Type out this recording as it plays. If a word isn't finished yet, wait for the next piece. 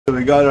So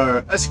we got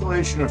our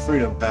Escalation of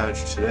Freedom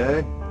patch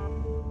today.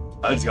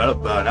 I just got up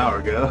about an hour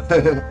ago.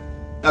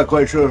 Not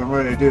quite sure if I'm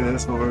ready to do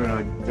this, but we're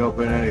gonna jump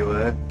in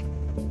anyway.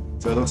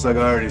 So it looks like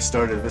I already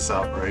started this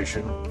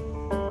operation.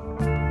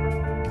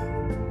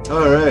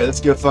 Alright,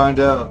 let's go find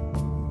out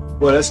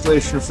what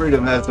Escalation of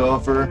Freedom has to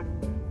offer.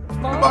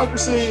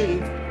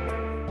 Democracy!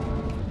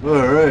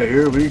 Alright,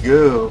 here we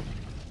go.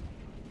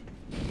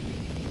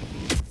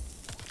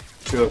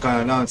 See what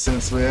kind of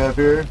nonsense we have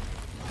here.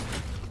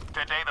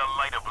 Today the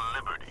light of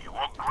liberty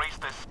will grace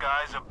the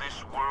skies of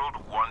this world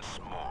once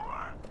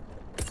more.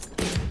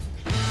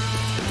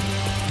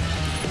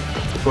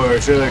 Of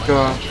course, here they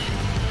come.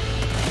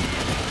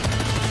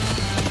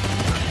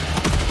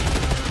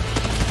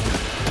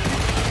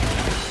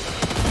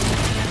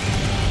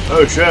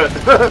 Oh shit!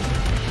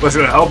 What's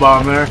gonna hell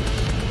bomb there?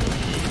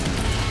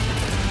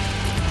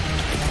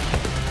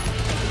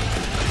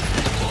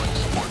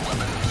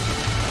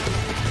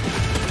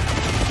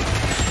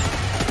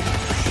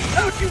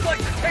 How'd you like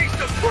the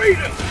taste of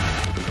freedom?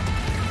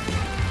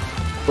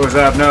 Of course, I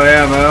have no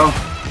ammo.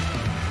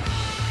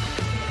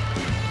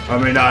 I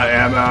mean, not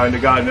ammo, and I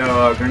got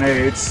no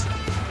grenades.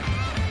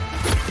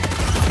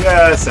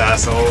 Yes,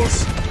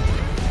 assholes.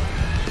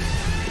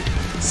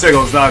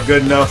 Signal's not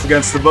good enough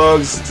against the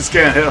bugs. Just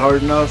can't hit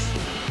hard enough.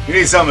 You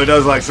need something that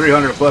does like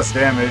 300 plus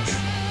damage.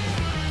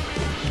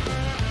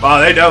 Wow,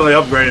 they definitely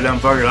upgraded them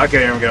fuckers. I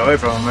can't even get away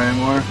from them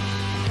anymore.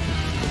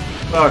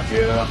 Fuck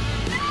yeah.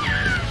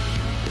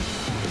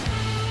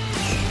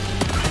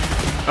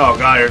 Oh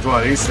god, here's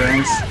one of these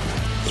things.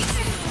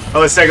 Oh,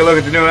 let's take a look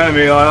at the new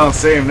enemy. Oh, I don't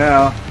see him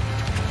now.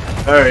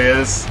 There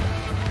he is.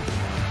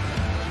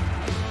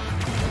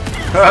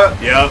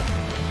 Yep.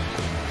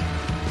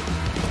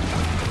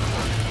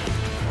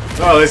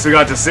 Well, at least we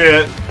got to see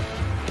it.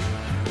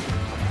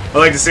 I'd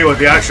like to see what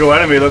the actual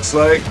enemy looks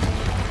like.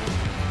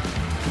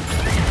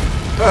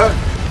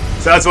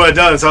 So that's what it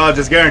does, huh? It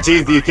just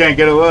guarantees that you can't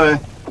get away.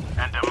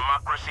 And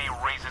democracy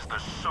raises the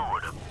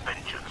sword of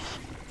vengeance.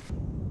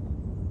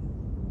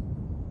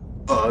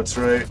 Oh, that's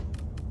right.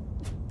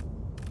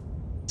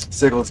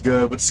 Sickle's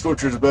good, but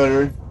Scorcher's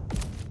better.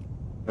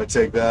 I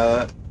take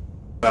that.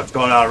 I have to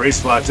call it out a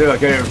resupply too. I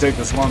can't even take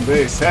this one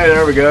base. Hey,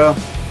 there we go.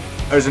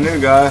 There's a new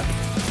guy.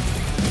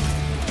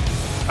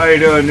 How you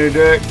doing, new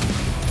dick?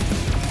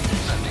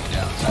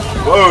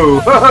 Whoa!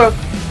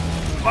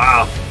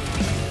 Wow.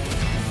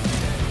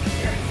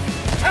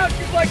 How'd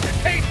you like the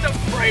taste of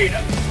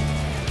freedom?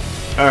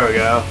 There we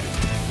go.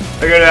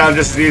 They go down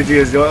just as easy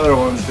as the other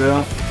ones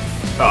do.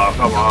 Oh,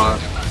 come on.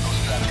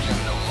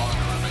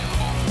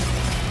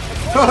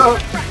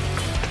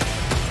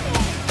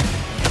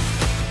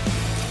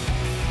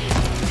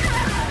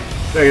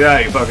 Take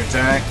that, you fucking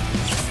tank.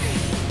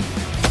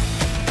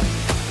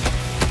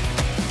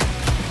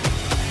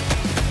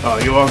 Oh,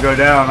 you won't go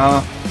down, huh?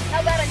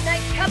 How about a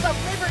nice cup of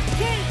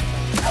liberty?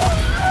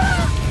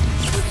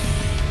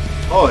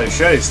 Holy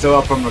shit, he's still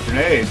up from a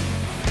grenade.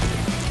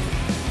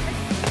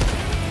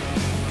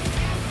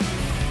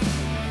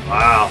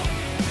 Wow.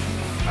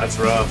 That's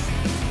rough.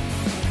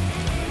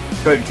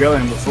 Couldn't kill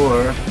him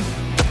before.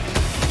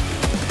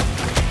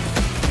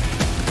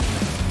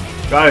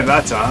 Got him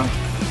that time.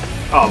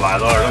 Oh my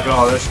lord, look at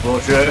all this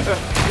bullshit.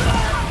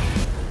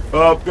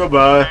 Oh,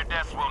 goodbye. Their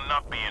deaths will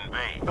not be in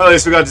vain. At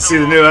least we got to see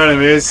the new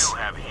enemies. Still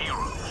have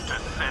heroes to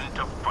send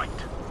to fight.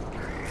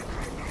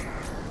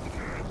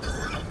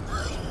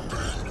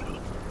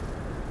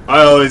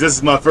 This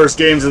is my first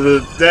games of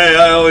the day.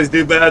 I always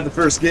do bad the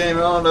first game.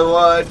 I don't know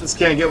why. I just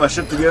can't get my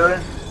shit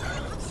together.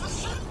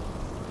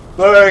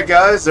 Alright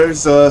guys, there's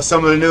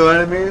some of the new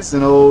enemies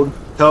and old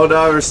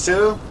Helldivers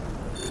too.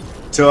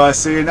 Till I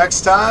see you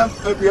next time,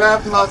 hope you're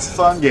having lots of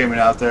fun gaming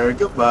out there.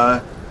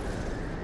 Goodbye.